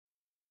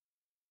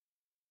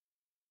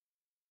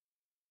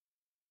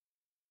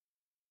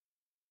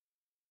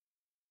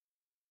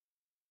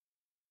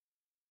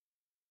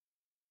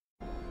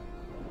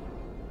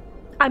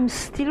I'm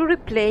still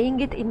replaying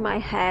it in my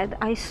head,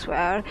 I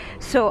swear.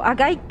 So a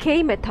guy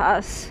came at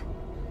us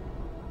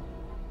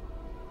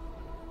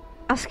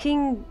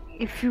asking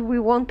if we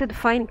wanted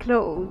fine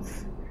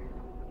clothes.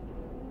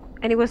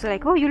 And he was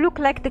like, oh, you look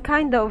like the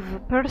kind of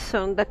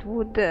person that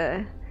would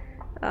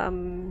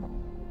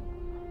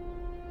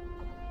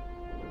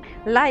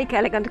like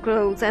elegant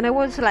clothes. And I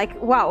was like,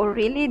 wow,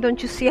 really?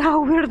 Don't you see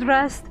how we're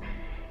dressed?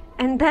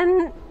 And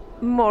then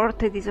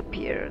Morte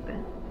disappeared,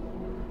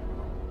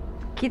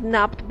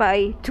 kidnapped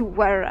by two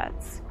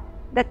were-rats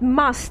that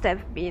must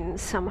have been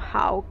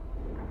somehow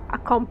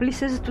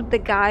accomplices to the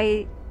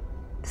guy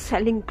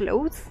selling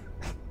clothes.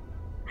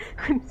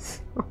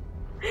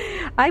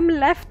 I'm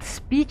left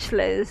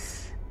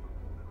speechless.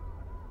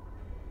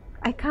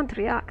 I can't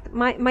react.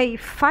 My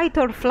fight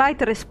or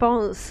flight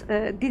response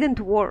didn't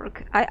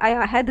work.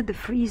 I had the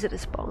freeze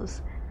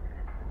response.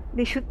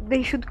 They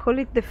should call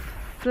it the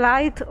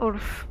flight or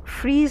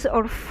freeze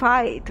or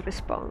fight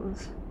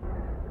response.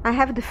 I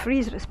have the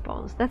freeze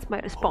response. That's my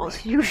response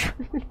right.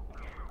 Usually.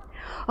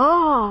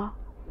 Oh.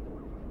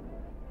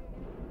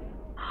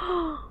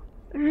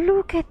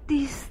 Look at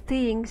these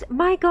things.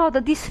 My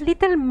god, these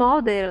little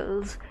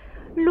models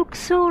look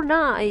so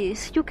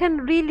nice. You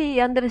can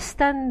really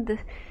understand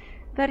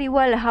very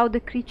well how the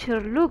creature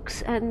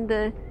looks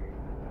and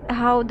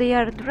how they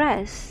are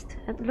dressed.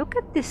 And look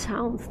at the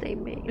sounds they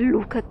make.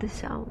 Look at the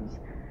sounds.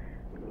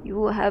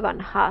 You have a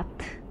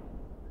hat.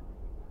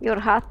 Your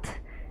hat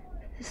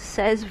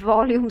says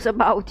volumes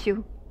about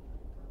you.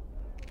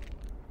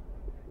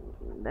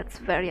 That's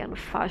very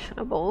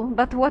unfashionable,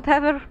 but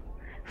whatever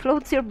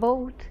floats your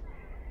boat.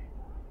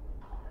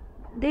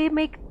 They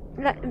make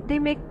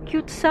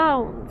cute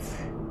sounds.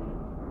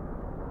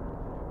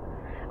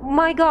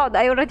 My god,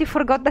 I already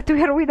forgot that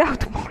we are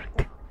without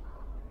Morte.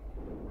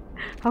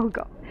 Oh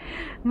god.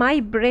 My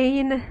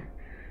brain...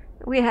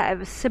 We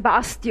have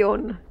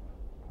Sebastian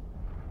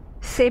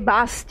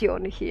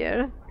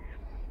here.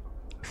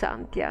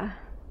 Xantia.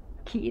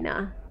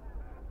 Kina.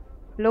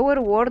 Lower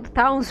Ward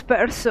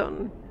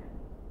townsperson.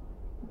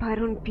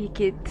 Byron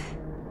Pickett.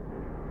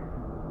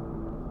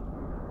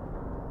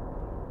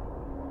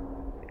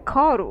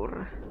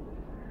 Korur.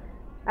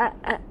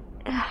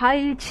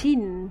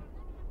 Halchin.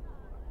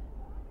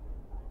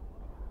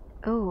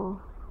 Oh.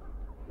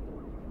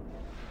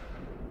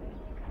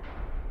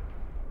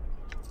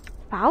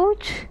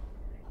 Pouch?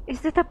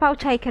 Is that a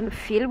pouch I can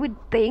fill with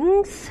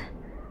things?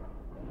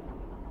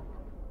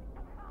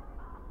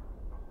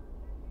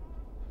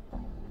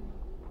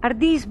 Are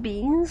these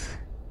beans?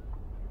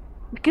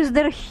 Because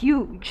they're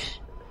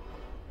huge.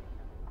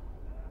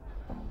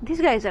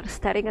 These guys are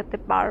staring at the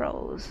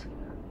barrels.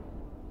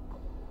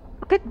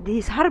 Look at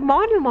these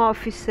harmonium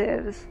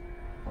officers.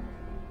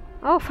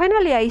 Oh,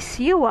 finally I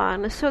see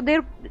one. So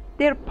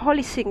they're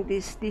policing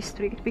this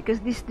district because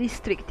this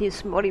district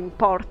is more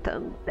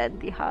important than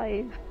the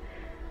hive.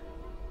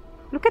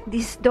 Look at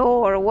this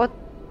door. What?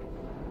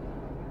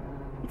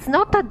 It's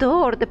not a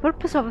door. The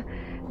purpose of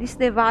this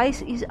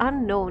device is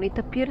unknown. It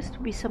appears to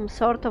be some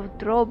sort of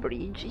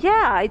drawbridge.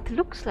 Yeah, it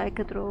looks like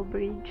a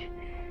drawbridge.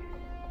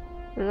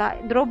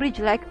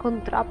 Drawbridge-like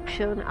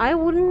contraption. I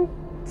wouldn't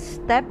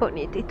step on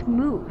it. It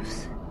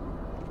moves.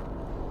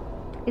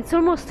 It's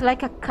almost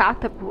like a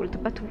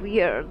catapult, but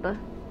weird.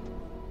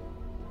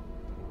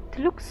 It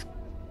looks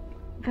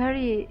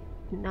very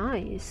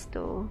nice,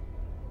 though.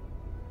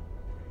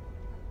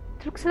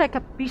 It looks like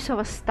a piece of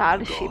a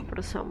starship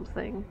or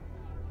something.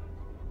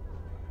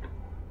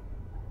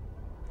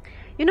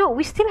 You know,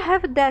 we still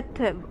have that...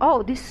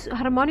 oh, this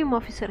harmonium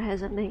officer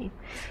has a name.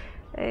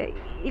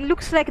 It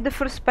looks like the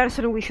first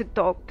person we should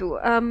talk to.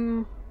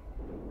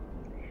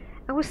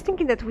 I was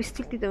thinking that we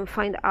still didn't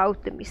find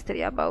out the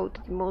mystery about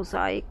the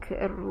mosaic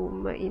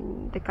room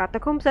in the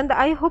catacombs, and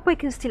I hope I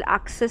can still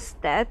access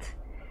that.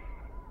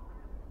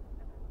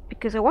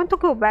 Because I want to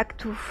go back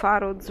to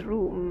Farod's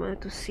room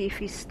to see if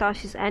his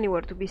stash is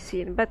anywhere to be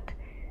seen, but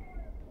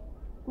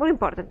more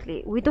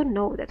importantly, we don't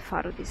know that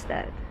Farod is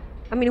dead.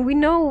 I mean, we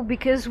know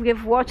because we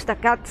have watched a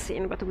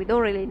cutscene, but we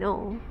don't really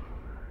know.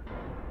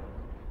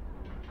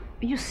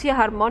 You see a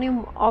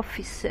harmonium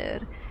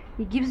officer.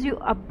 He gives you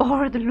a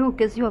bored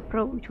look as you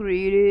approach.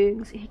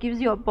 Greetings. He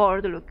gives you a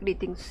bored look.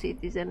 Greetings,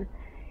 citizen.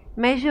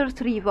 Measure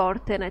 3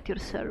 Vorten at your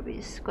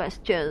service.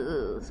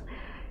 Questions.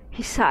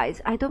 He sighs.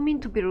 I don't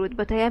mean to be rude,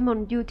 but I am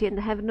on duty and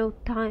have no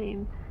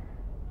time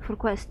for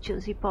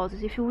questions. He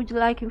pauses. If you would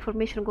like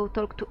information, go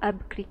talk to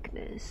Ab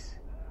Crickness.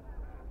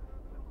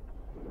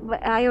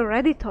 But I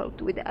already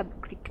talked with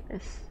Ab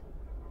Crickness.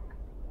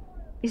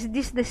 Is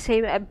this the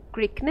same Ab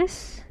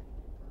Crickness?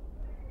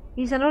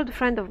 He's an old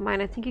friend of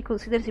mine. I think he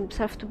considers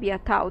himself to be a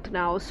tout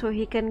now, so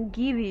he can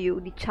give you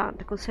the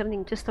chant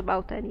concerning just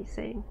about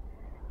anything.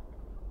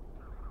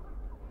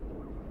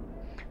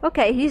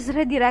 Okay, he's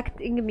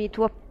redirecting me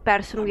to a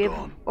person we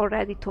have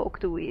already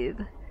talked with.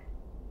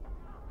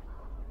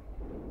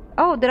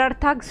 Oh, there are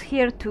tags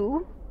here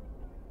too.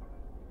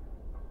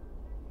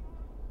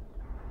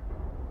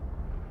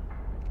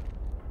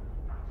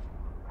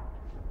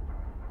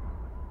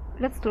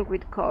 Let's talk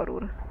with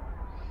Korur.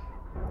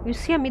 You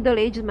see a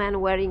middle-aged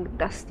man wearing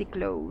dusty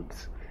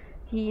clothes.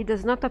 He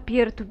does not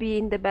appear to be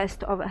in the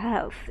best of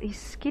health. His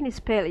skin is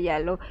pale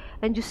yellow,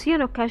 and you see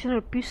an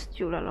occasional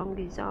pustule along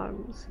his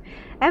arms.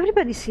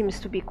 Everybody seems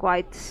to be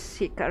quite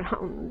sick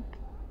around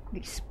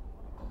this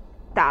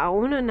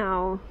town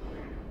now.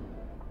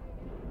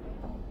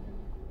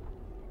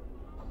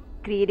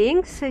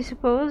 Greetings, I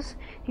suppose.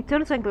 He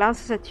turns and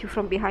glances at you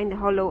from behind the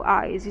hollow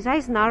eyes. His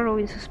eyes narrow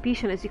in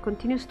suspicion as he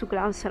continues to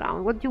glance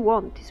around. What do you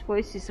want? His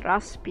voice is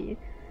raspy.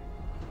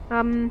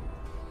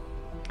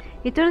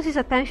 He turns his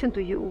attention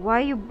to you.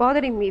 Why are you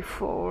bothering me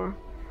for?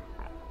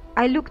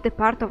 I look the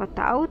part of a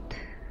tout?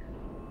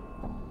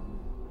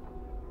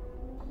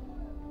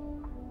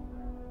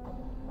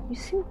 You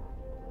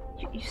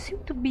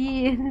seem to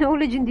be a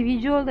knowledge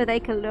individual that I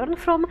can learn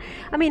from.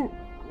 I mean,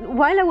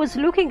 while I was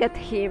looking at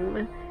him,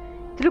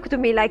 it looked to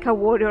me like a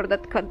warrior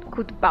that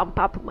could bump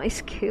up my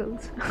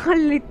skills. A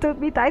little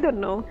bit, I don't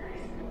know.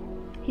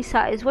 He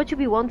sighs. What you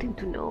be wanting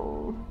to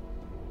know?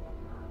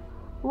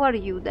 Who are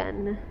you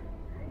then?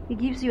 He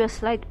gives you a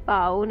slight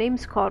bow.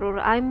 Name's Koror.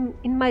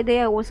 In my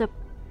day I was a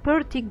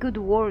pretty good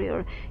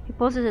warrior. He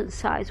pauses and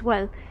sighs.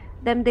 Well,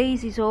 them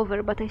days is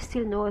over, but I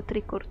still know a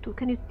trick or two.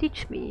 Can you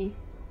teach me?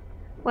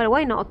 Well,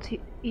 why not?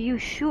 You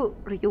sure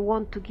you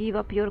want to give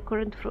up your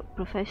current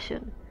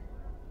profession?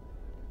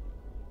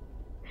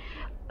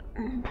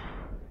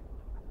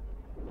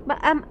 But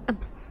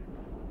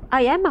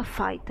I am a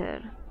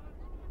fighter.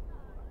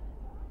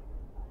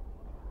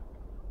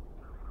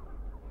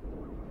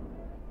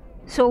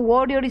 So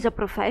warrior is a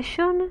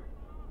profession?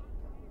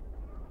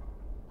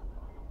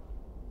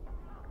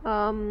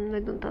 I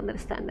don't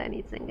understand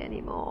anything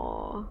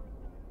anymore.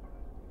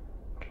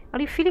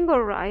 Are you feeling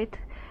alright?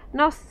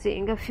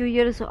 Nothing. A few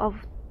years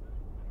of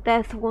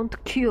death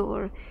won't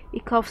cure. He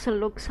coughs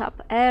and looks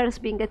up. Air's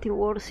been getting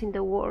worse in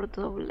the world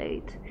of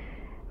late.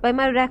 By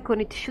my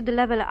reckon, it should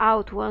level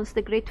out once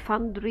the great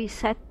foundry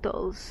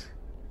settles,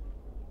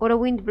 or a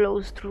wind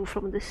blows through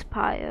from the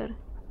spire.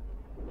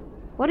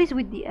 What is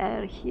with the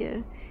air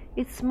here?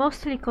 It's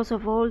mostly because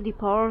of all the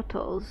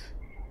portals.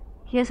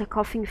 He has a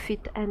coughing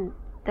fit and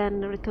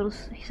then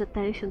returns his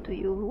attention to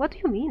you. What do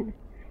you mean?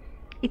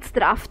 It's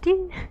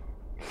drafting?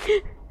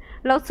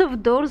 Lots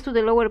of doors to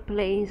the lower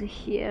planes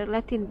here,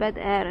 letting bad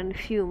air and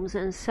fumes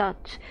and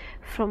such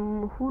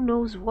from who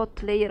knows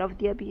what layer of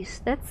the abyss.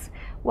 That's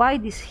why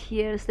this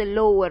here's the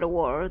lower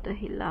world,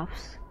 he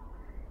laughs.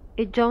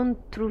 A jaunt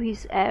through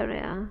this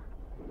area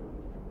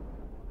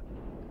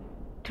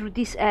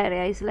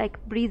is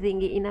like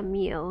breathing in a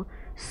meal.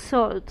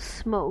 Salt,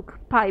 smoke,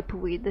 pipe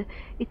weed.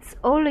 It's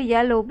all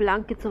yellow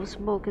blankets of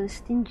smoke and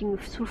stinging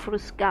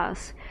sulphurous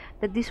gas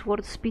that this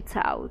world spits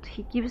out.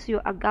 He gives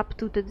you a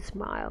gap-toothed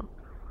smile.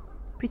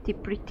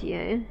 Pretty,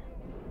 eh?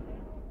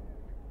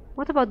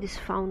 What about this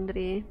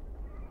foundry?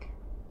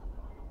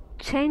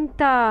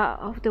 Center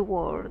of the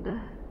world.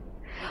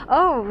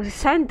 Oh,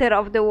 center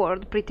of the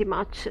world, pretty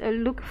much.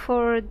 Look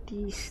for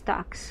the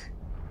stacks.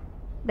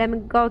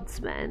 Them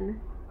godsmen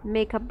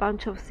make a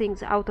bunch of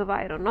things out of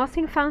iron.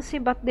 Nothing fancy,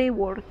 but they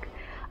work.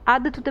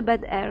 Add to the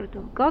bad air,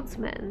 too.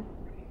 Godsmen.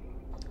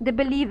 The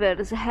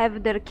believers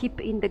have their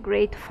keep in the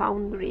great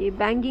foundry,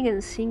 banging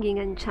and singing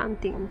and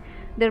chanting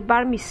their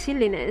barmy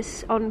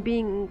silliness on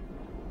being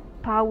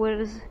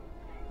powers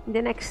in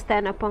the next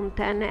 10 upon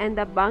 10 and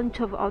a bunch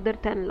of other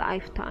 10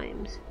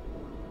 lifetimes.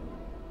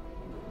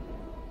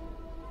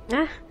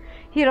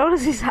 He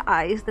rolls his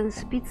eyes, then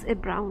spits a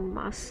brown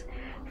mass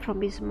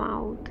from his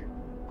mouth.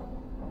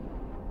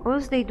 All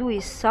they do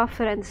is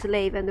suffer and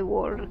slave and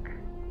work.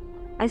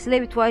 I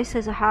slave twice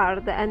as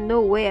hard, and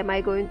no way am I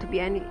going to be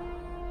any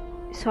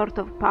sort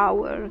of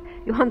power.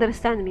 You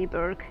understand me,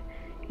 Burke?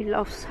 He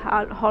laughs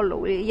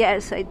hollowly.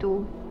 Yes, I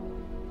do.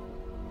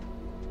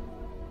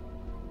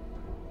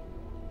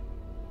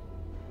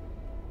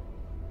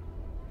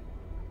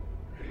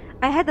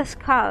 I had a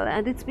skull,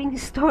 and it's being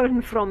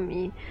stolen from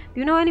me. Do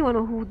you know anyone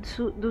who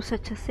would do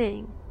such a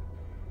thing?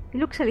 He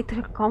looks a little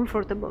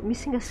uncomfortable.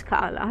 Missing a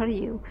skull, are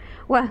you?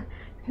 Well,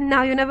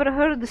 now you never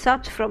heard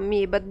such from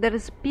me, but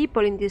there's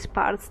people in these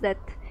parts that,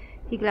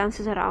 he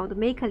glances around,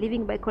 make a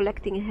living by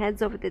collecting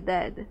heads of the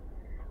dead.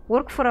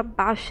 Work for a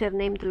basher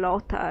named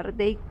Lothar.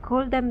 They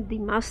call them the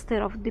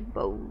Master of the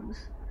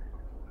Bones.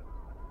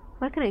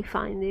 Where can I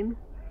find him?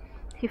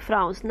 He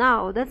frowns.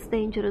 Now, that's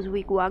dangerous,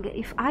 wigwag.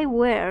 If I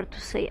were to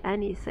say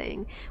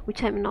anything,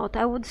 which I'm not,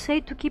 I would say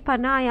to keep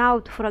an eye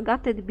out for a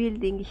gutted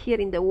building here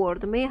in the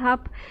world.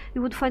 Mayhap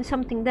you would find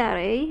something there,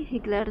 eh? He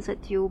glares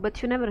at you.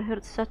 But you never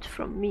heard such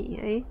from me,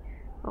 eh?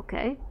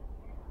 Okay.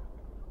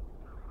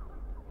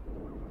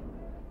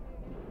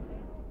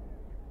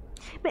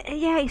 But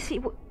yeah, I see.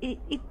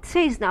 It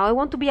says now, I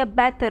want to be a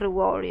better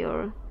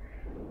warrior.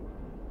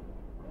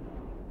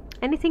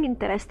 Anything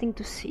interesting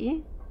to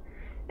see?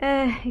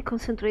 He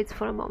concentrates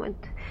for a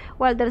moment.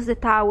 Well, there's the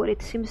tower.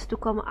 It seems to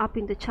come up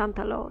in the chant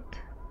a lot.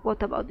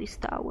 What about this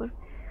tower?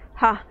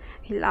 Ha!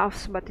 He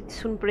laughs, but it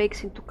soon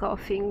breaks into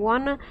coughing.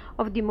 One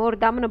of the more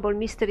damnable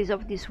mysteries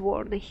of this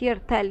world.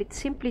 Here tell, it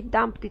simply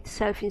dumped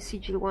itself in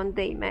sigil one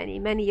day,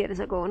 many years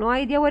ago. No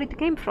idea where it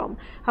came from,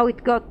 how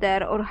it got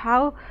there, or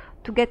how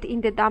to get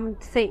in the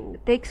damned thing.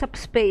 Takes up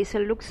space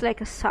and looks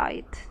like a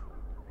sight.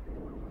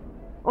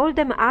 All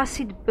them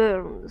acid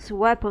burns,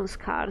 weapon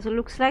scars,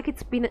 looks like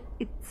it's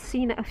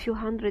seen a few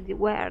hundred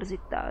wears,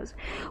 it does.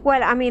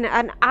 Well, I mean,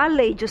 an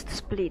alley just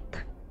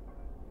split.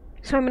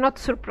 So I'm not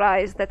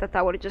surprised that a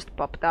tower just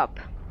popped up.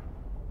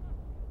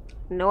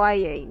 No, I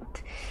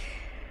ain't.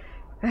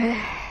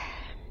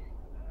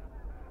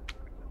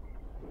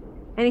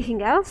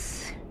 Anything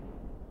else?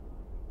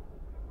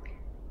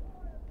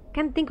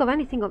 Can't think of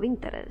anything of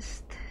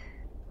interest.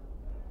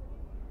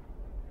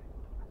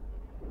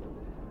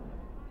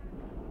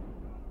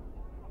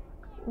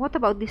 What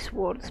about this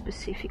word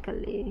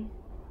specifically?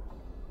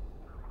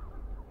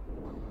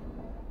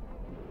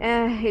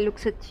 He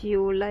looks at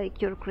you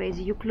like you're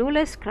crazy. You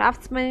clueless,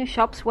 craftsmen,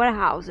 shops,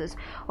 warehouses.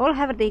 All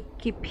have they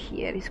keep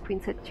here. He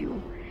squints at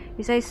you.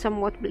 His eyes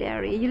somewhat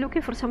blurry. Are you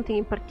looking for something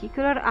in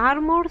particular?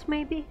 Armors,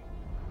 maybe?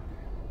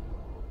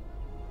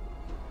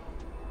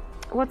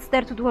 What's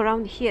there to do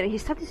around here? He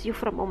studies you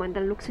for a moment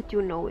and looks at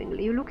you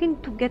knowingly. You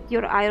looking to get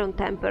your iron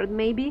tempered,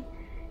 maybe?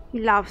 He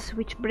laughs,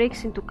 which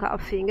breaks into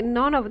coughing.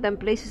 None of them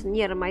places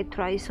near might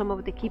try some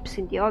of the keeps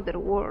in the other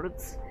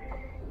worlds.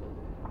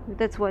 If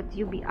that's what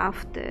you be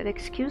after.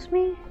 Excuse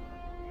me?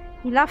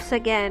 He laughs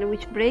again,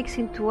 which breaks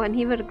into an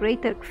even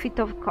greater fit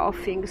of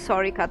coughing.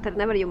 Sorry, Cutter,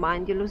 never you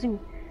mind. You're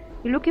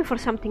looking for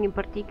something in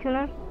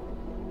particular?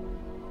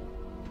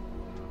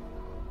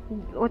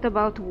 What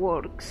about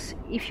works?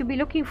 If you be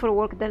looking for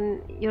work,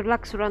 then your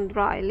luck's run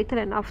dry. Little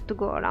enough to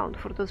go around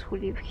for those who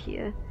live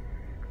here.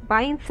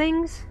 Buying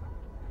things?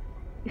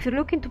 If you're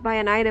looking to buy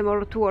an item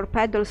or two or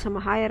peddle some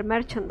higher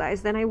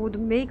merchandise, then I would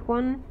make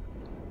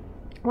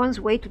one's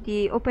way to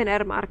the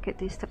open-air market.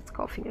 He starts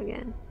coughing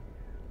again.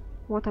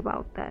 What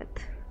about that?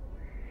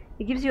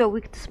 He gives you a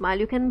wicked smile.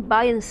 You can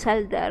buy and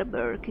sell there,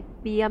 Burke.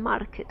 It'd be a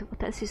market.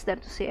 What else is there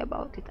to say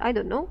about it? I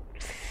don't know.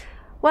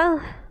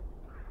 Well,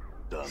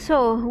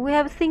 so we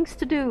have things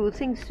to do.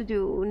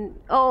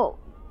 Oh,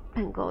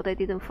 thank God I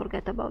didn't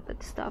forget about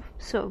that stuff.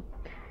 So,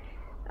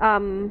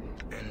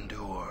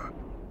 endure.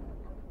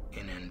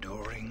 In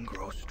enduring,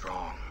 grow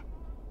strong.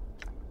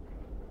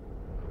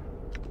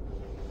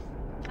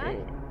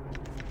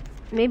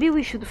 Maybe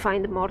we should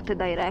find Morte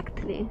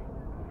directly.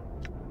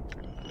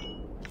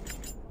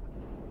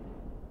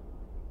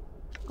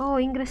 Oh,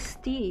 Ingress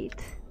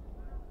teeth.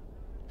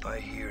 I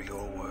hear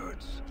your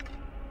words.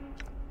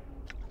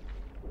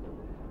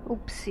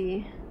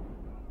 Oopsie.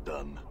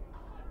 Done.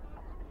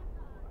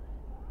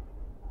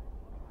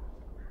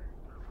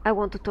 I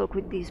want to talk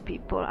with these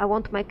people. I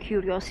want my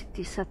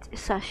curiosity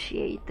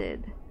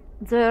satiated.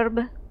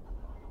 Zerb.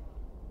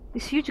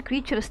 This huge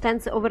creature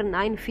stands over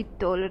 9 feet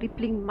tall,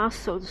 rippling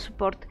muscles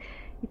support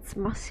its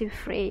massive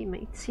frame.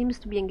 It seems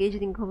to be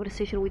engaged in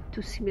conversation with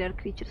 2 similar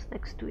creatures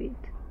next to it.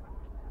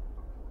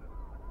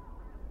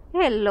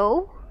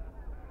 Hello?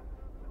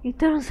 He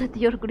turns at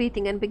your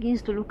greeting and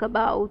begins to look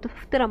about.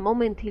 After a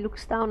moment he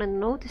looks down and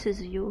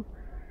notices you.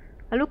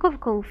 A look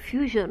of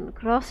confusion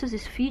crosses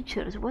his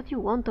features. What do you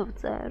want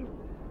of there?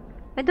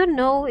 I don't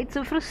know, it's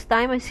the first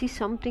time I see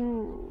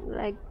something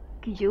like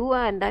you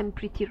and I'm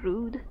pretty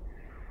rude.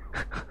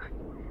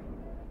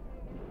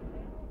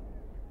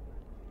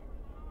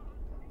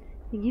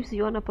 He gives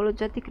you an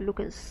apologetic look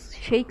and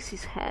shakes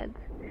his head.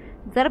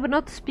 Zerb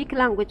not speak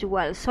language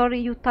well. Sorry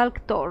you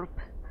talk Torp.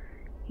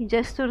 He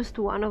gestures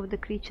to one of the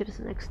creatures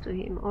next to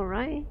him.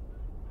 Alright.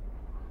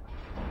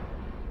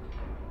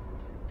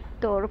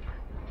 Torp.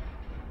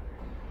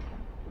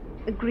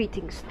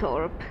 Greetings,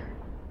 Torp.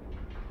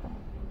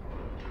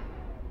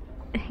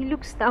 He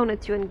looks down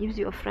at you and gives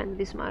you a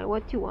friendly smile.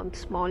 What do you want,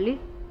 Smolly?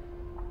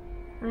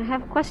 I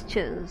have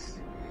questions.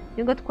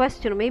 You got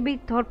question, maybe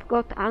Torp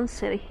got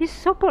answer. He's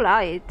so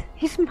polite.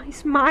 He's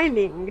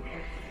smiling.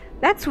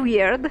 That's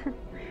weird.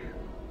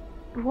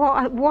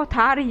 What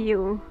are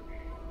you?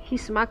 He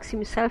smacks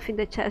himself in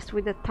the chest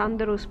with a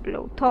thunderous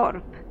blow.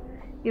 Torp.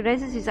 He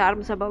raises his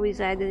arms above his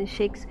head and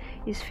shakes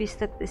his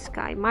fist at the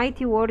sky.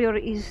 Mighty warrior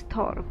is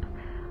Torp.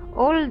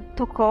 All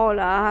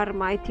Tokola are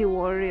mighty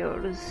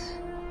warriors.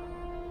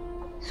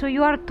 So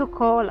you are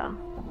Tokola.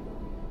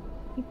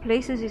 He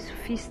places his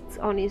fists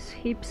on his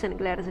hips and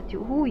glares at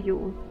you. Who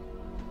you?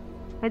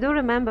 I don't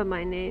remember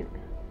my name.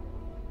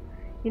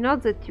 He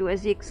nods at you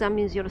as he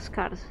examines your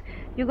scars.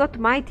 You got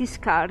mighty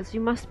scars.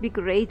 You must be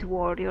great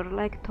warrior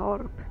like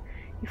Torp.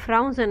 He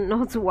frowns and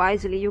nods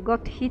wisely. You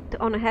got hit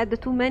on the head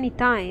too many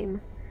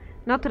times.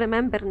 Not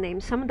remember name.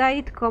 Some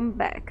died, come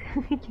back.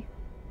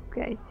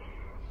 Okay.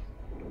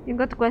 You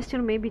got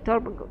question, maybe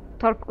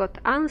Torp got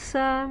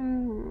answer.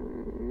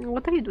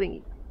 What are you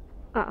doing?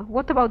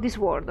 What about this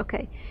word?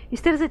 Okay. He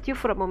stares at you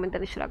for a moment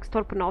and shrugs.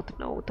 Torp not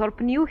no.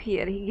 Torp new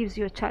here. He gives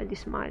you a childish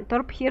smile.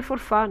 Torp here for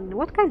fun.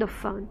 What kind of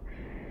fun?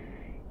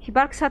 He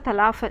barks out a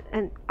laugh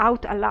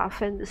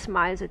and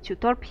smiles at you.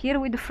 Torp here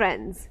with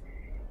friends.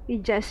 He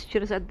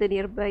gestures at the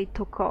nearby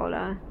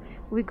Tokola.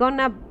 We're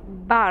gonna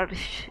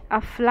barsh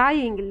a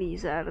flying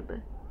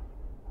lizard.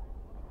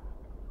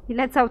 He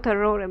lets out a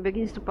roar and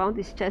begins to pound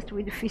his chest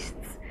with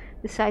fists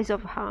the size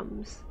of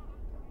hams.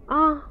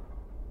 Ah,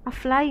 a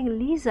flying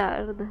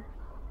lizard.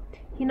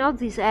 He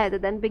nods his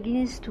head, then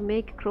begins to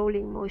make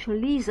crawling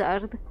motion.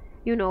 Lizard,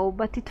 you know,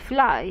 but it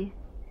fly.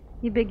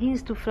 He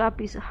begins to flap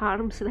his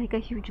arms like a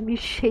huge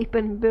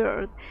misshapen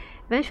bird.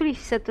 Eventually he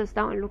settles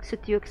down and looks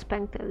at you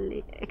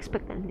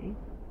expectantly.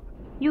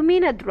 You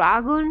mean a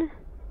dragon?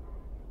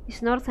 He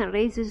snorts and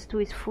raises to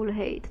his full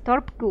height.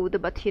 Torp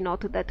good, but he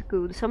not that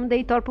good.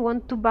 Someday Torp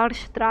want to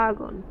barsh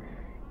dragon.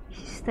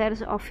 He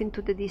stares off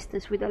into the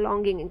distance with a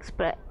longing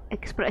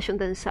expression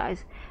then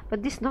sighs.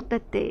 But this not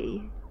that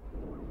day.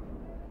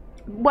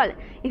 Well,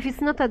 if it's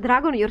not a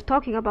dragon you're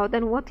talking about,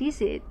 then what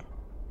is it?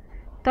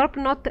 Torp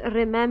not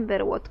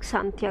remember what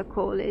Xantia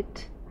call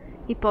it.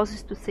 He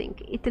pauses to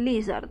think. It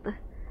lizard.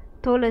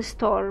 Tall as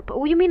Torp.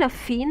 Oh, you mean a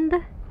fiend?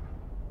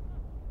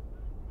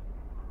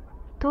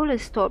 Tall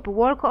as Torp.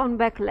 Walk on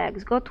back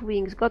legs. Got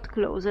wings. Got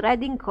claws.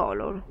 Red in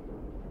color.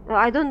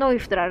 I don't know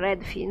if there are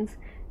red fiends.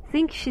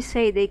 Think she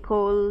say they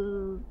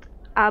called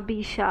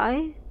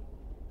Abishai?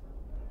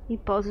 He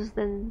pauses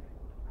then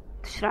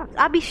shrugs.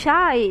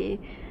 Abishai!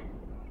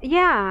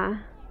 Yeah.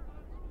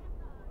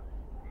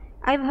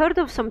 I've heard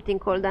of something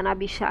called an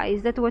Abishai.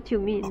 Is that what you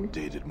mean?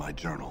 Updated my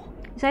journal.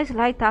 His eyes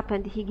light up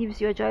and he gives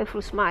you a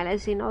joyful smile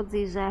as he nods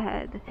his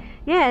head.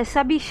 Yes,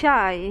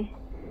 Abishai.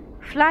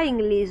 Flying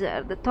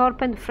lizard.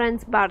 Torp and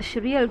friends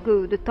barsh. Real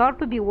good.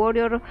 Torp be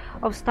warrior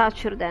of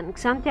stature then.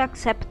 Xantia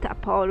accept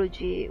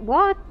apology.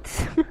 What?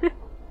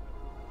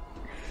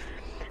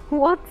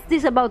 What's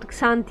this about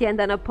Xantia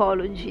and an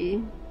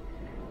apology?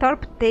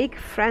 Torp take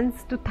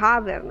friends to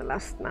tavern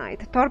last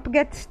night. Torp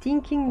get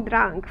stinking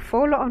drunk,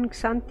 fall on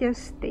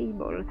Xantia's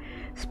table,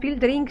 spill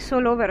drinks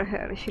all over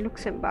her. He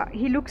looks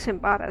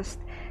embarrassed.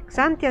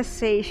 Xantia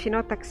say she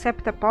not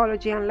accept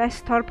apology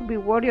unless Torp be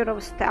warrior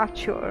of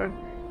stature.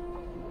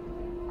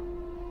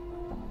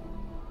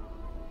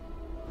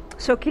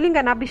 So killing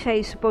an Abishai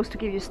is supposed to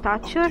give you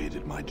stature?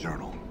 Updated my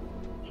journal.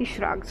 He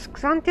shrugs.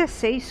 Xantia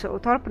say so.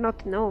 Torp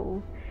not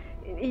know.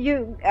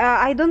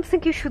 I don't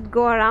think you should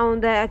go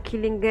around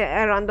killing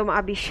a random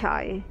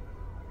Abishai,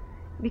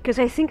 because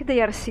I think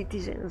they are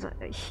citizens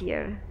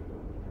here,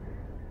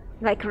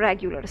 like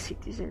regular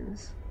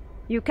citizens.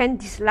 You can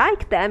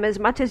dislike them as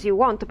much as you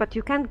want, but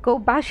you can't go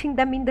bashing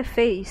them in the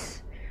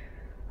face.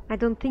 I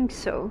don't think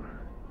so.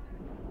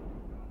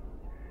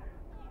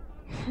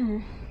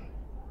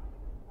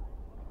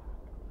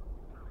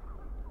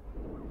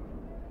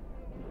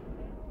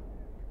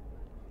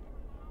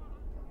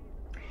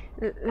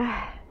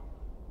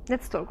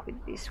 Let's talk with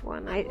this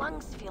one. My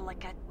lungs feel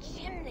like a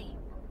chimney.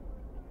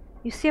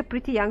 You see a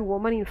pretty young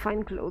woman in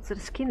fine clothes. Her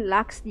skin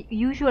lacks the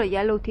usual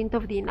yellow tint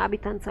of the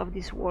inhabitants of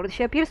this world.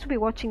 She appears to be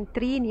watching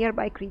 3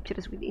 nearby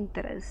creatures with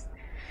interest.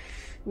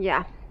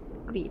 Yeah,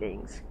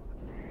 greetings.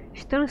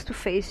 She turns to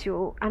face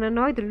you. An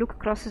annoyed look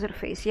crosses her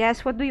face.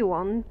 Yes, what do you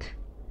want?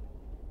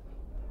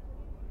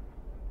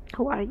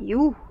 Who are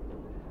you?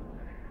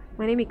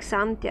 My name is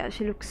Xantia.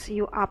 She looks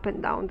you up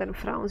and down, then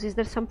frowns. Is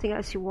there something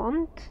else you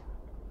want?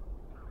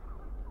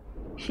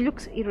 She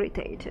looks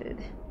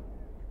irritated.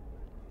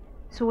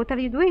 So what are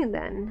you doing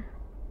then?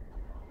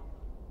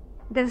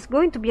 There's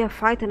going to be a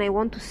fight and I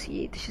want to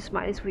see it. She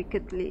smiles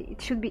wickedly.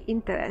 It should be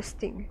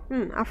interesting.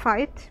 A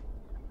fight?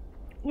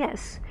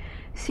 Yes.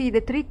 See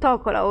the 3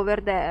 Tokola over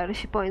there.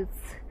 She points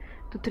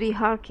to 3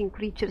 hulking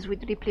creatures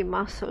with rippling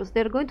muscles.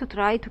 They're going to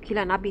try to kill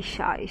an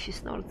Abishai, she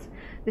snorts.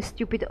 The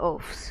stupid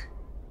oafs.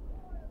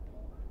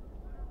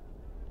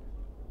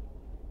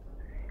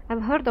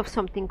 I've heard of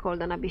something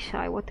called an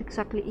Abishai. What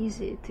exactly is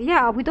it?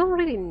 Yeah, we don't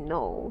really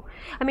know.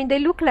 I mean, they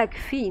look like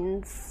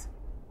fiends,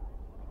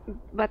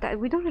 but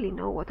we don't really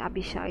know what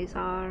Abishais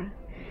are.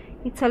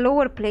 It's a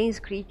lower planes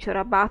creature,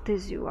 a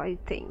Batezu, I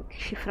think.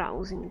 She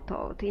frowns in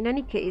thought. In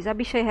any case,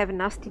 Abishai have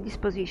nasty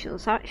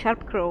dispositions,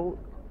 sharp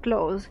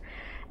claws,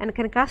 and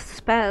can cast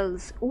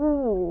spells.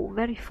 Ooh,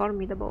 very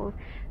formidable.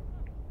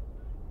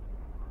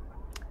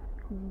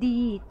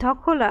 The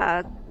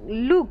Tokola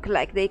look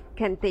like they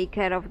can take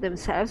care of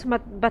themselves,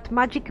 but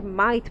magic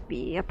might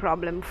be a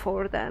problem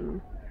for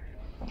them.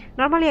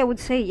 Normally I would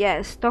say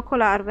yes,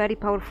 Tokola are very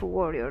powerful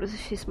warriors.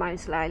 She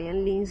smiles slyly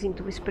and leans in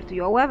to whisper to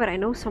you. However, I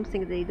know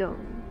something they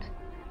don't.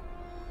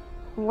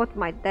 What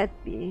might that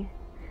be?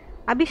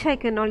 Abishai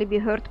can only be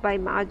hurt by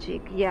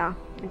magic. Yeah,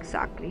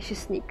 exactly. She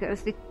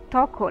snickers. The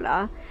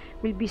Tokola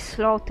will be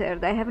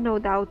slaughtered, I have no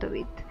doubt of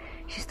it.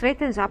 She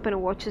straightens up and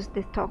watches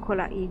the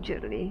Tokola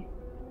eagerly.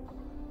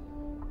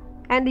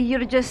 And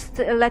you're just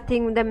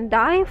letting them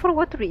die? For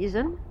what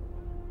reason?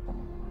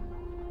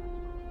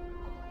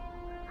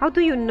 How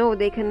do you know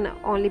they can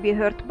only be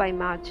hurt by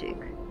magic?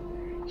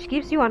 She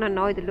gives you an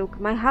annoyed look.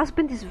 My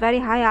husband is very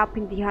high up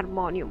in the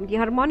Harmonium. The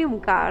Harmonium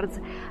guards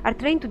are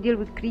trained to deal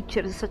with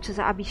creatures such as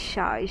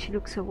Abishai. She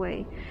looks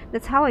away.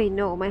 That's how I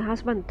know. My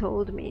husband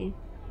told me.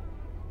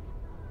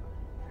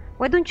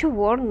 Why don't you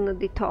warn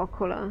the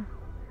Tokola?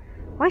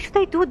 Why should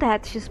I do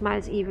that? She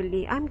smiles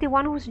evilly. I'm the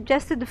one who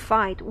suggested the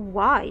fight.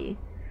 Why?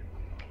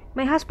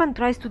 My husband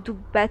tries to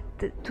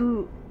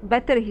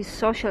better his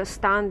social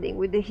standing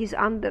with his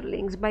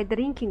underlings by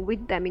drinking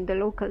with them in the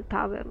local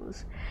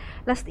taverns.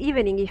 Last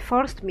evening he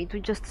forced me to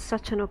just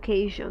such an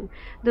occasion.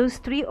 Those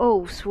 3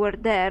 oafs were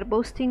there,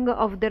 boasting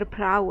of their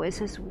prowess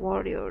as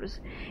warriors.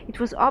 It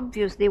was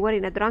obvious they were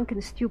in a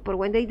drunken stupor.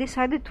 When they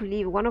decided to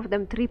leave, one of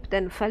them tripped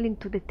and fell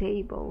into the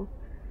table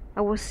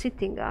I was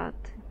sitting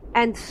at.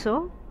 And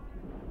so?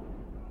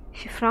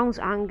 She frowns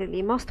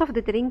angrily. Most of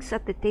the drinks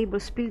at the table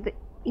spilled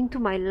into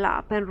my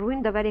lap and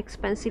ruined a very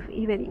expensive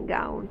evening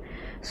gown.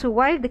 So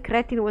while the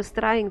cretin was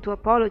trying to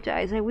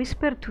apologize, I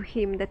whispered to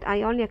him that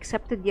I only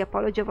accepted the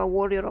apology of a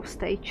warrior of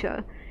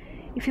stature.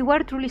 If he were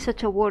truly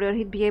such a warrior,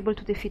 he'd be able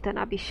to defeat an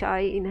Abishai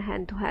in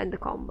hand-to-hand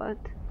combat.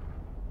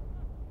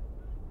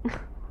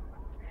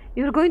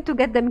 You're going to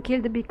get them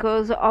killed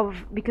because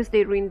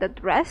they ruined the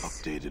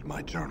dress? Updated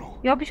my journal.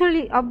 You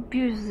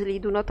obviously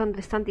do not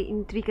understand the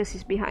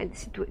intricacies behind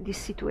this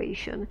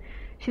situation.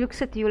 She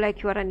looks at you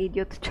like you are an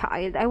idiot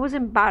child. I was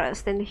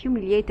embarrassed and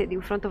humiliated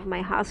in front of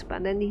my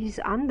husband and his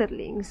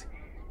underlings.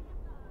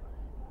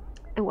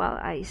 Well,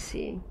 I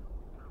see.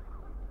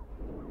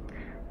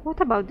 What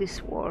about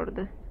this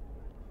word?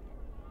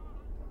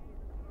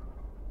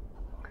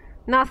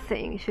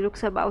 Nothing. She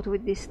looks about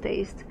with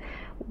distaste.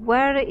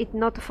 Were it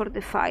not for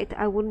the fight,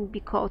 I wouldn't be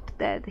caught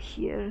dead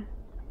here.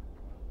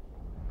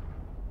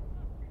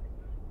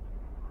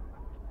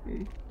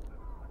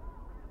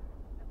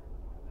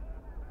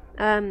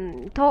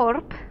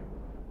 Torp.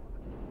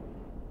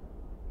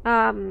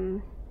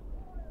 I've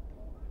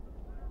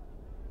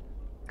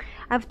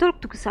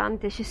talked to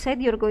Xantia. She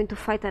said you're going to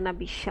fight an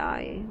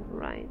Abishai,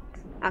 right?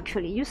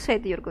 Actually, you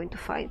said you're going to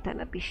fight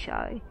an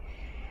Abishai.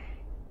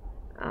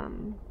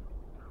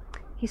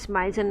 He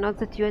smiles and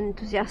nods at you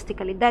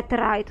enthusiastically. That's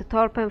right,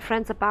 Torp and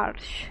friends are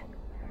Barsh.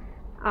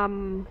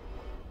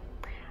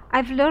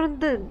 I've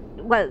learned,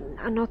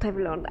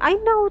 I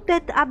know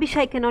that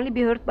Abishai can only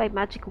be hurt by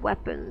magic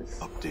weapons.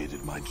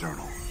 Updated my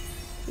journal.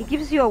 It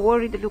gives you a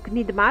worried look.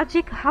 Need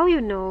magic? How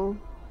you know?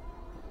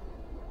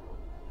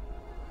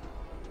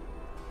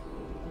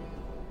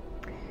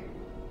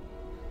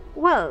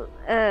 Well,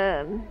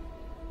 I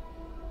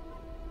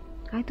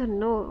don't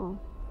know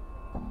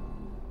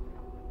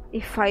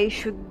if I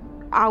should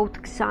out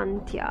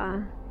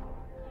Xantia,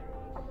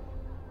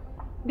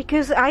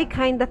 because I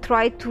kinda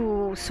try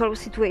to solve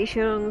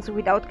situations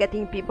without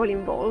getting people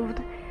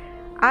involved.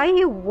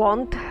 I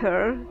want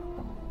her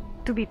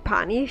to be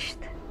punished.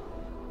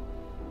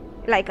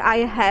 Like, I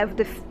have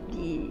the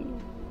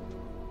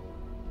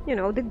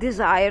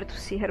desire to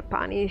see her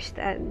punished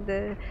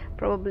and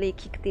probably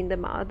kicked in the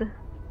mud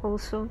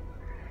also.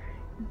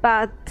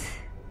 But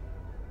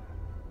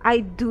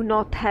I do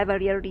not have a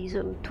real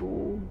reason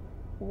to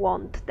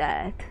want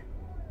that.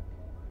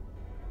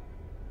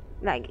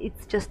 Like,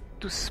 it's just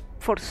to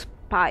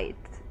spite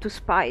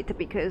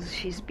because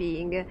she's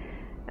being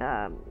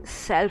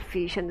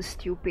selfish and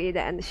stupid,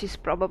 and she's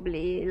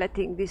probably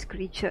letting these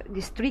 3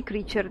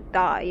 creatures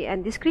die,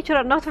 and these creatures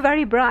are not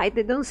very bright.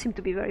 They don't seem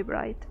to be very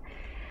bright,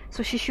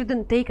 so she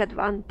shouldn't take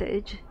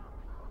advantage.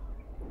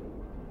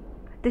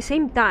 At the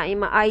same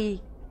time,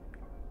 I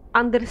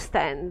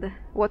understand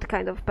what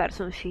kind of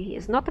person she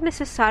is. Not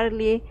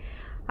necessarily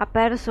a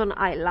person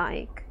I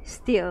like.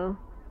 Still,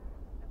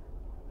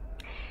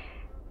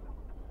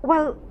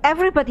 well,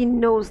 everybody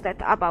knows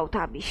that about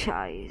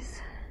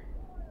Abishais.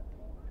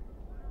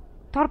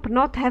 Torp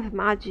not have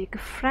magic,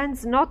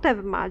 friends not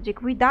have magic.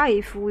 We die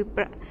if we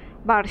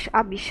barsh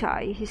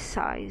Abishai his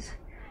size.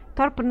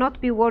 Torp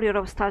not be warrior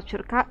of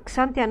stature.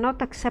 Xantia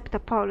not accept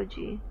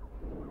apology.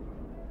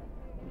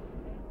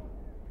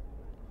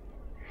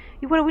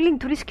 You were willing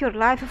to risk your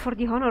life for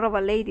the honor of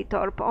a lady,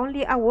 Torp.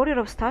 Only a warrior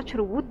of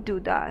stature would do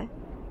that.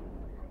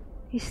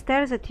 He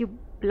stares at you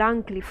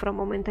blankly for a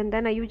moment, and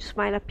then a huge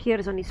smile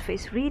appears on his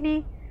face.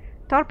 Really?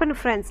 Torp and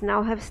friends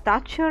now have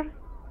stature?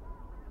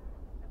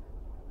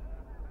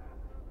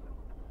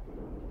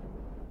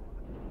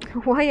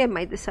 Why am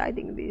I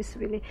deciding this,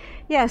 really?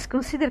 Yes,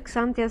 consider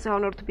Xantia's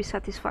honor to be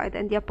satisfied,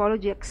 and the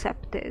apology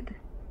accepted.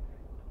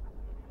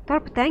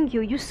 Torp, thank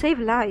you. You save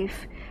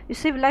life. You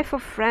save life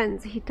of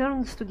friends. He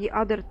turns to the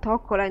other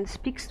Tokola and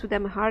speaks to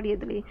them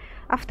hurriedly.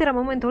 After a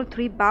moment, all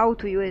 3 bow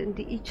to you, and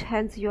each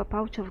hands you a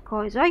pouch of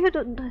coins. Oh, you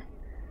don't...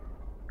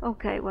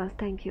 Okay, well,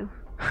 thank you.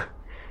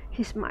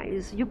 He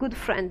smiles. You good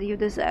friend, you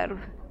deserve.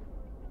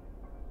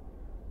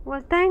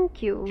 Well,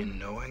 thank you. In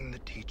knowing the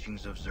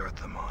teachings of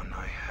Zerthamon,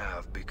 I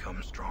have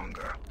become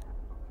stronger.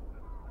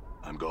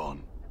 I'm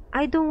gone.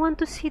 I don't want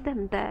to see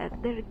them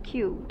dead. They're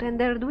cute, and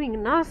they're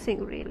doing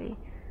nothing, really.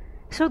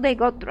 So they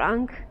got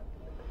drunk.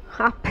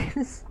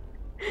 Happens.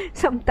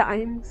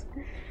 Sometimes.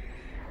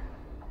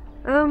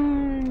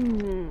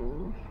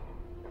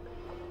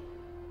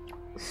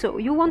 So,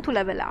 you want to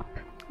level up.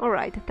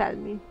 Alright, tell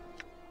me.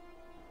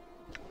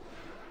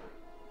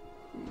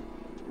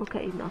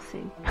 Okay,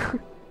 nothing.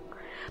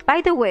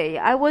 By the way,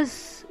 I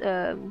was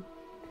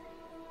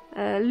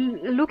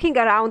looking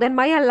around, and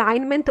my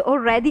alignment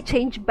already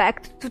changed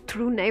back to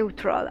true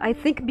neutral. I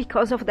think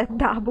because of that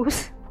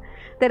Dabus.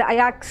 that I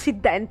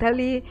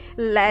accidentally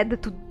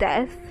led to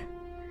death.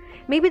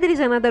 Maybe there is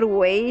another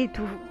way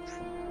to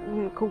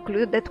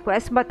conclude that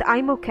quest, but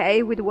I'm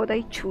okay with what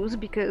I choose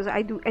because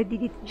I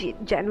did it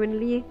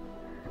genuinely.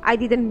 I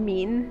didn't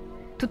mean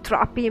to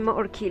trap him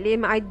or kill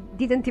him. I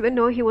didn't even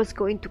know he was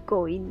going to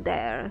go in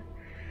there.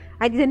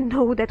 I didn't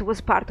know that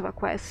was part of a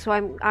quest, so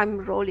I'm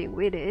rolling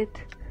with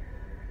it.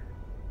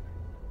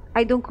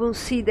 I don't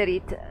consider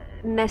it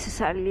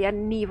necessarily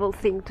an evil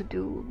thing to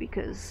do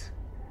because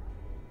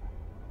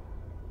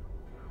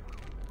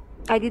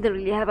I didn't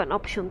really have an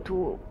option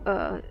to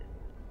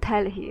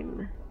tell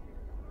him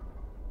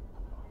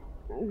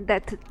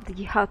that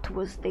the hut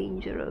was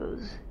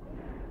dangerous.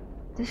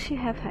 Does she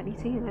have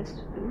anything else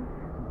to do?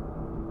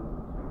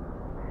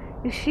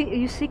 You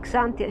see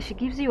Xantia, she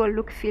gives you a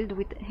look filled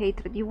with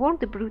hatred. You warned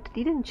the brute,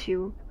 didn't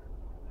you?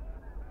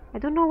 I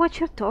don't know what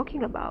you're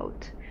talking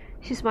about.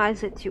 She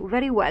smiles at you.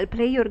 Very well,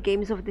 play your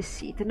games of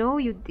deceit. Know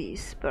you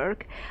this,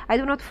 Burke. I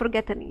do not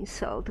forget an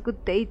insult.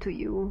 Good day to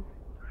you.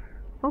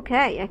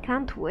 Okay, I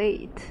can't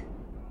wait.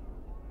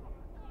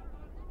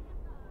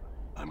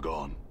 I'm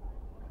gone.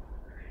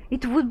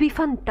 It would be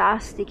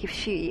fantastic if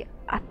she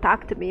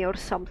attacked me or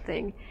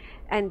something,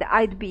 and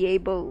I'd be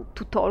able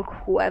to talk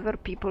whoever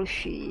people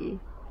she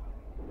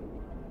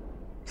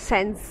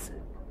sends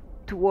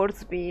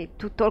towards me,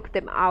 to talk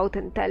them out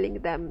and telling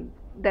them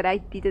that I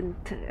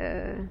didn't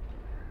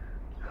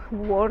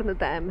warn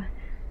them.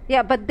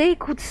 Yeah, but they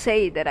could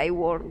say that I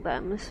warned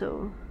them,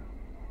 so...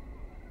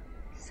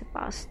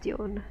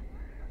 Sebastian.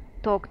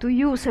 Talk to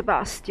you,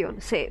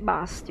 Sebastian.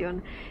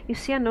 Sebastian. You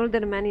see an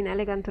older man in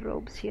elegant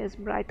robes. He has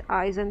bright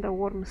eyes and a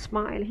warm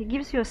smile. He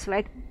gives you a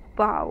slight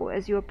bow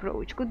as you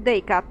approach. Good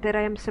day, Cutter.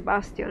 I am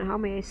Sebastian. How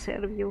may I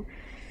serve you?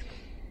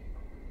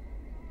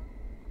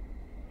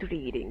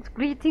 Greetings.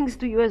 Greetings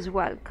to you as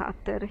well,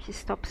 Cutter. He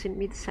stops in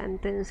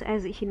mid-sentence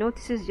as he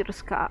notices your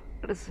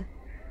scars.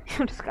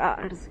 Your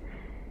scars.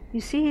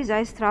 You see his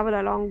eyes travel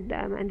along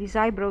them and his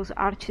eyebrows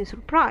arch in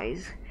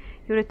surprise.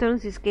 He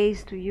returns his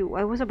gaze to you.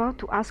 I was about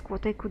to ask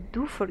what I could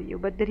do for you,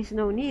 but there is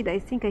no need. I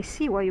think I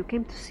see why you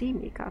came to see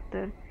me,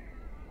 Cutter.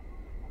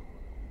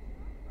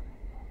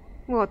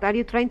 What, are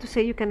you trying to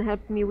say you can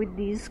help me with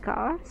these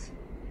scars?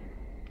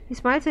 He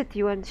smiles at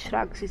you and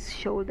shrugs his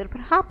shoulder.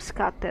 Perhaps,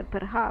 Cutter,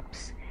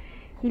 perhaps.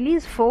 He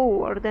leans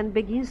forward and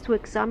begins to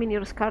examine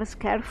your scars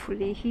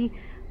carefully. He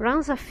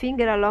runs a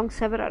finger along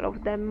several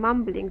of them,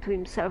 mumbling to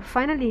himself.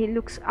 Finally, he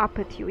looks up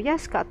at you.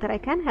 Yes, Cutter, I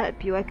can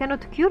help you. I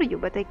cannot cure you,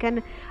 but I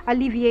can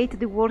alleviate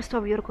the worst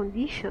of your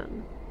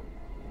condition.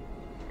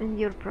 And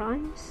your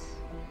price?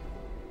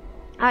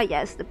 Ah,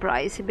 yes, the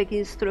price. He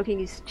begins stroking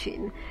his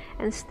chin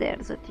and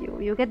stares at you.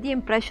 You get the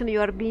impression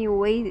you are being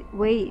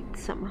weighed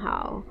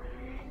somehow.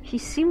 He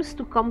seems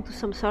to come to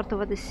some sort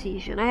of a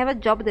decision. I have a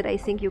job that I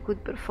think you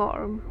could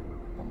perform.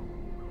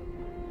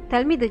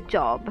 Tell me the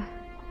job.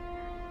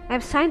 I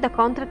have signed a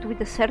contract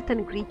with a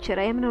certain creature.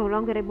 I am no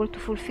longer able to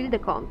fulfill the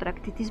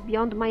contract. It is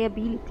beyond my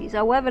abilities.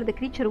 However, the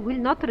creature will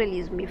not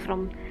release me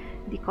from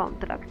the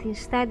contract.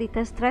 Instead, it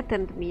has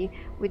threatened me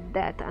with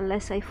death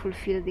unless I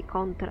fulfill the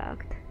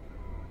contract.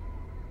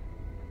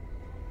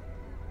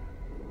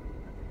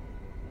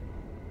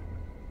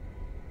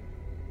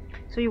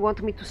 So you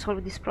want me to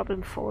solve this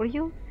problem for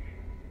you?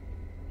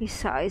 He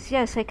sighs.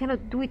 Yes, I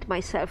cannot do it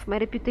myself. My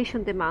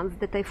reputation demands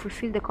that I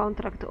fulfill the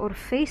contract or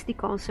face the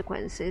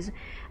consequences.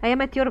 I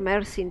am at your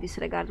mercy in this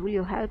regard. Will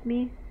you help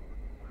me?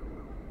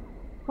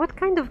 What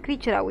kind of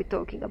creature are we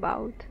talking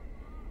about?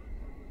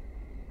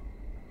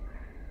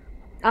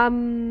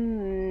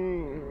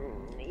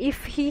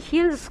 If he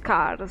heals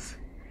scars,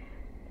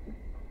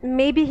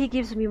 maybe he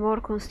gives me more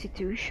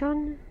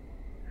constitution?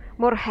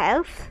 More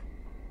health?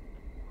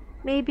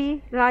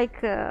 Maybe?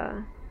 Like...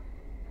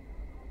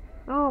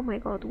 oh my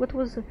god, what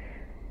was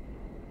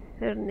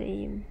her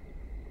name?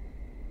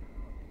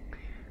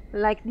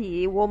 Like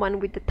the woman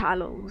with the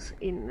talons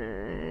in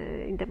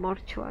the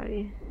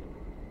mortuary.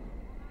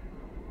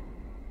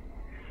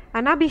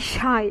 An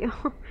Abishai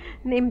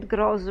named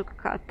Grozuk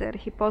Cutter.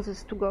 He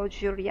pauses to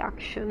gauge your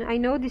reaction. I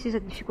know this is a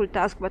difficult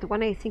task, but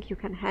one I think you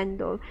can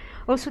handle.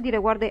 Also, the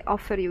reward I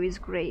offer you is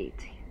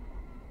great.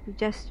 He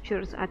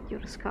gestures at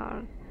your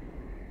scar.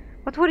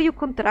 What were you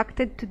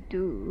contracted to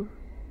do?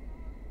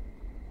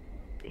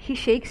 He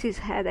shakes his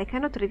head. I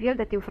cannot reveal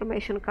that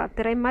information,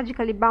 Cutter. I am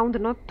magically bound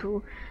not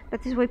to.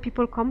 That is why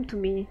people come to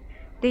me.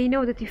 They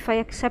know that if I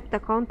accept a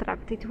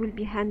contract, it will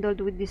be handled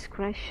with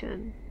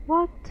discretion.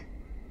 What?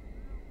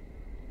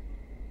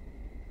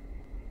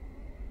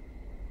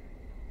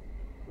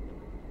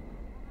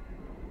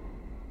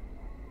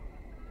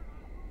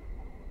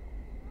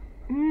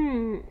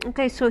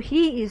 Okay, so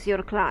he is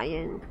your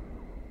client.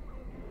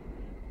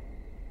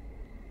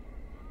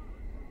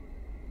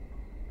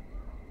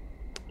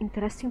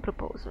 Interesting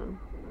proposal.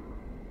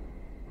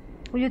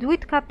 Will you do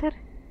it, Cutter?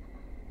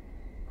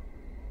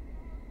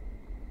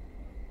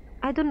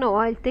 I don't know.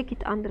 I'll take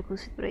it under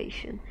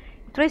consideration.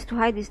 He tries to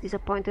hide his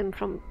disappointment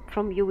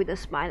from you with a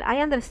smile. I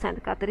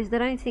understand, Cutter. Is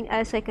there anything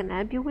else I can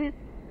help you with?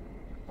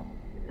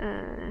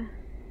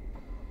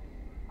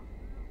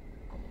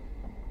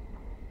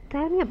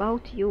 Tell me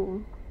about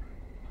you.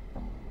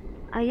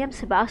 I am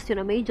Sebastian,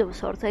 a mage of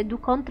sorts. I do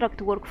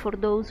contract work for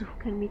those who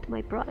can meet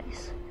my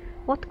price.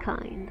 What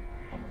kind?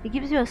 He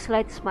gives you a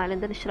slight smile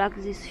and then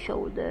shrugs his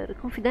shoulder.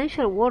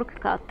 Confidential work,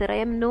 Cutter. I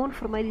am known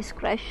for my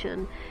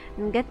discretion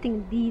in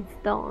getting deeds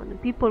done.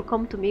 People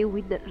come to me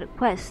with their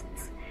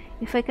requests.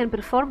 If I can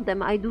perform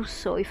them, I do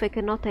so. If I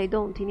cannot, I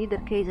don't. In either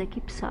case, I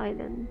keep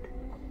silent.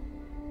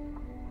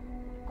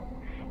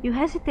 You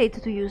hesitate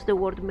to use the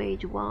word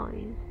mage.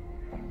 Why?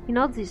 He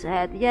nods his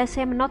head. Yes,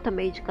 I am not a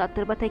mage,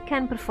 Cutter, but I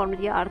can perform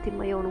the art in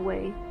my own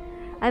way.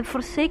 I have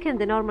forsaken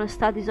the normal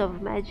studies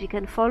of magic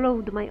and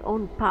followed my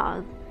own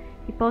path.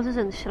 He pauses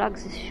and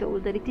shrugs his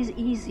shoulder. It is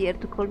easier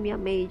to call me a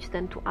mage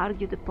than to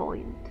argue the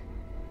point.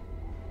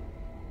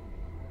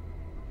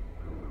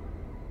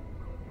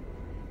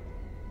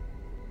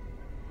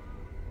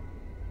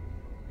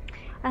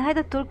 I had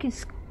a talking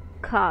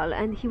skull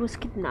and he was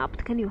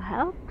kidnapped. Can you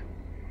help?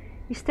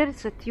 He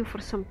stares at you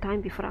for some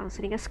time before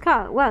answering. A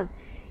skull? Well,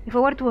 if I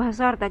were to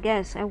hazard a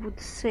guess, I would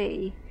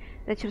say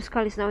that your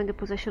skull is now in the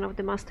possession of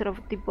the Master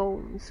of the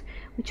Bones,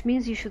 which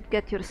means you should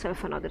get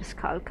yourself another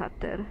skull,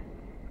 Cutter.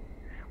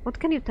 What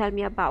can you tell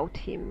me about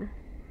him?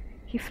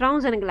 He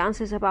frowns and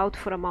glances about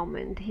for a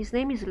moment. His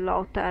name is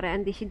Lothar,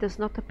 and he does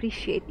not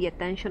appreciate the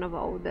attention of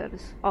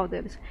others.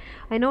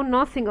 I know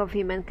nothing of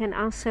him and can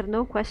answer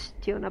no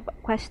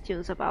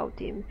questions about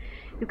him.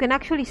 You can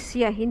actually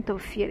see a hint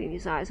of fear in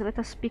his eyes. Let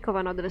us speak of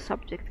another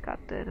subject,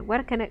 Cutter.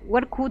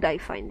 Where could I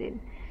find him?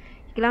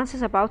 He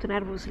glances about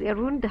nervously. A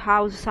ruined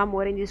house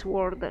somewhere in this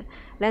world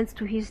lends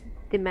to his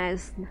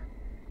demesne.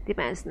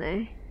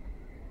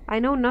 I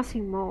know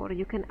nothing more.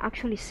 You can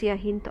actually see a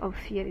hint of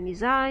fear in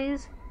his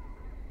eyes.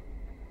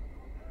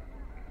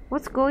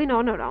 What's going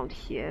on around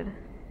here?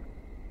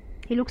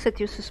 He looks at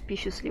you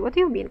suspiciously. What do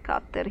you mean,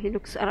 Cutter? He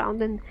looks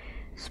around and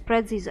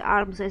spreads his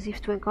arms as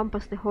if to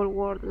encompass the whole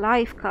world.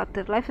 Life,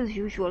 Cutter. Life as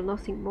usual,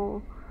 nothing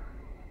more.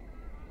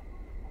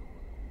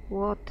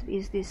 What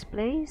is this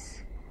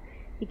place?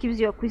 He gives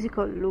you a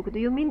quizzical look. Do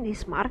you mean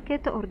this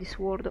market or this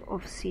world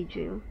of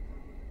sigil?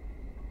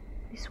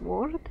 This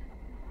world?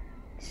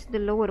 This is the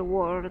lower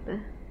world.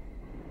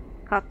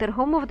 Cutter,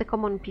 home of the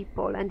common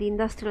people and the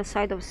industrial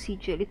side of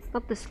Sigil. It's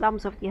not the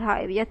slums of the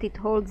Hive, yet it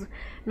holds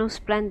no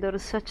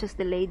splendors such as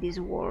the Ladies'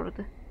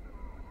 Ward.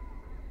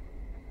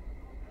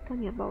 Tell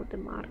me about the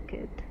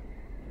market.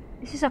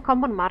 This is a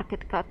common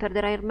market, Cutter.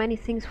 There are many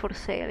things for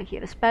sale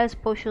here. Spells,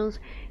 potions,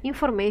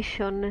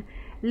 information,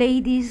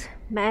 ladies,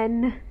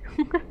 men,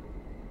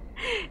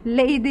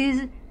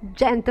 ladies,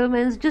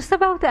 gentlemen, just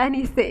about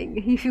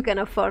anything, if you can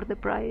afford the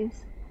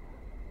price.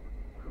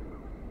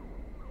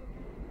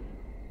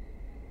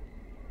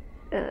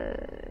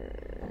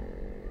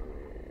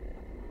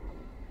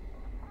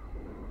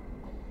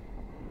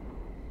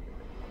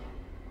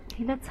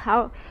 He lets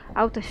out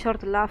a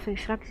short laugh and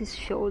shrugs his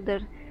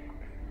shoulder.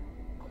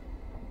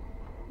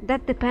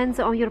 That depends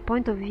on your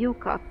point of view,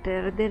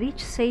 Cutter. The rich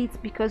say it's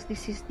because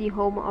this is the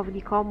home of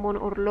the common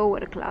or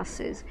lower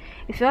classes.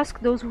 If you ask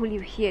those who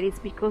live here, it's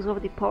because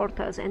of the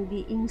portals and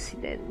the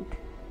incident.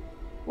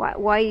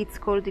 Why it's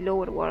called the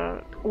lower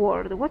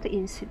world? What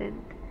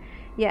incident?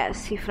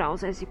 Yes, he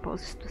frowns as he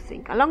pauses to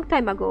think. A long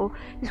time ago,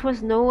 this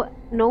was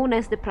known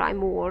as the Prime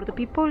Ward.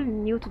 People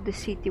new to the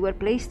city were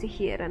placed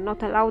here and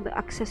not allowed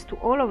access to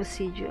all of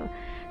Sigil.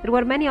 There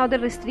were many other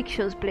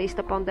restrictions placed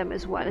upon them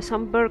as well.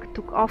 Some Burg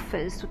took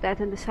offense to that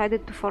and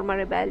decided to form a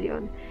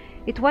rebellion.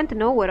 It went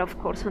nowhere, of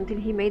course, until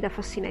he made a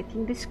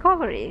fascinating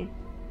discovery.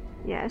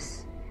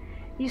 Yes.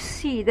 You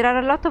see, there are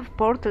a lot of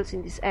portals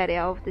in this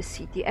area of the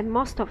city, and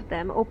most of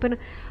them open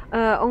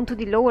onto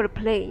the lower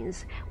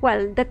planes.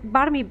 Well, that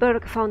Barmy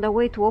Burg found a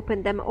way to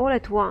open them all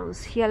at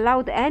once. He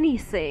allowed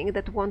anything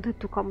that wanted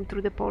to come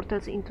through the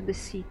portals into the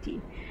city.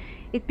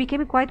 It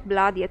became quite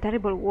bloody. A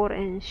terrible war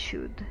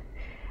ensued.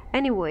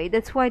 Anyway,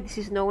 that's why this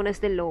is known as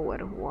the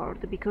lower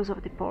world, because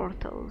of the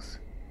portals.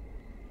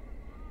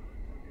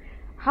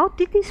 How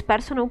did this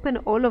person open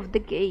all of the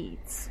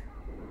gates?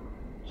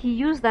 He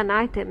used an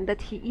item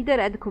that he either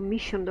had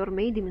commissioned or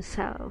made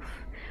himself.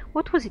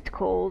 What was it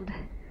called?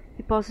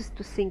 He pauses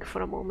to think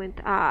for a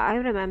moment. Ah, I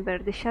remember,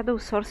 the Shadow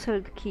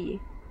Sorcered Key.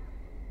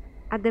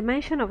 At the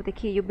mention of the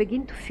key, you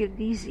begin to feel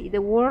dizzy.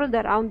 The world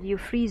around you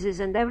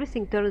freezes and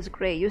everything turns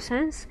grey. You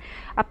sense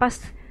a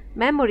past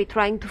memory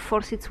trying to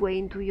force its way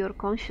into your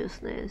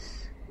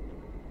consciousness.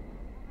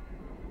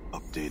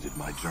 Updated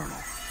my journal.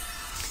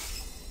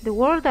 The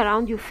world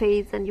around you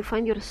fades and you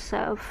find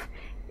yourself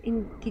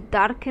in the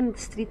darkened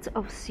streets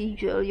of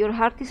Sigil. Your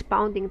heart is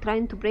pounding,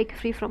 trying to break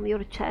free from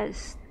your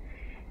chest.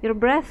 Your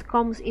breath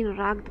comes in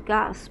ragged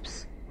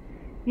gasps.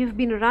 You've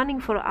been running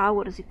for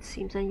hours, it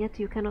seems, and yet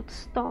you cannot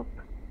stop.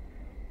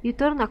 You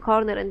turn a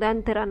corner and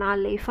enter an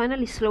alley,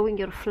 finally slowing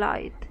your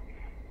flight.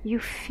 You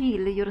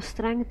feel your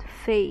strength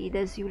fade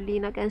as you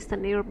lean against a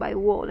nearby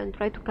wall and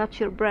try to catch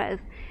your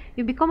breath.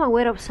 You become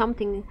aware of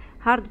something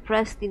hard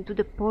pressed into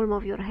the palm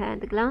of your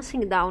hand.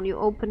 Glancing down, you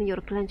open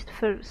your clenched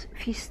fist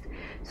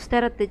to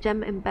stare at the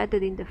gem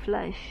embedded in the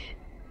flesh.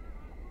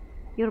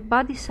 Your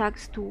body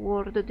sags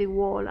toward the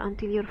wall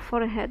until your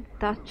forehead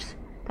touches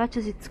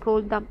touches its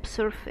cold, damp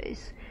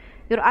surface.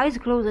 Your eyes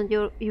close and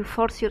you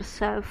force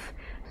yourself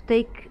to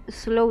take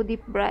slow,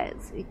 deep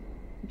breaths.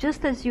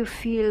 Just as you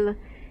feel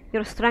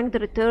your strength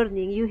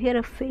returning, you hear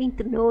a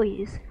faint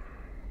noise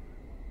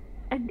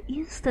and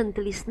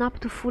instantly snap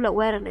to full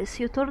awareness.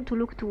 You turn to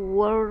look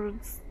toward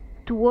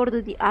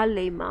the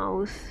alley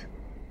mouth.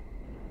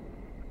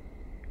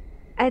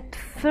 At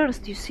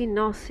first you see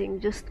nothing,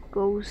 just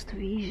ghost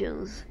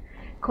visions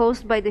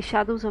caused by the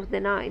shadows of the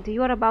night.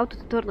 You are about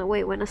to turn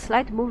away when a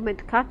slight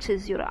movement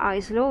catches your eye.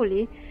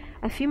 Slowly,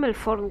 a female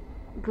form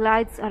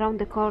glides around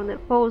the corner,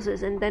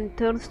 pauses, and then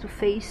turns to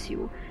face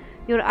you.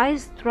 Your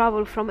eyes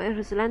travel from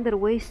her slender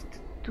waist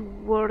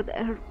toward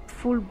her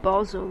full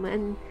bosom,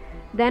 and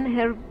then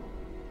her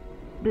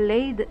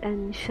blade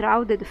and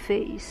shrouded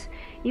face.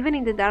 Even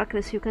in the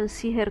darkness you can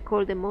see her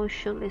cold,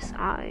 emotionless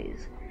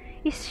eyes.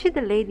 Is she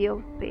the Lady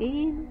of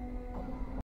Pain?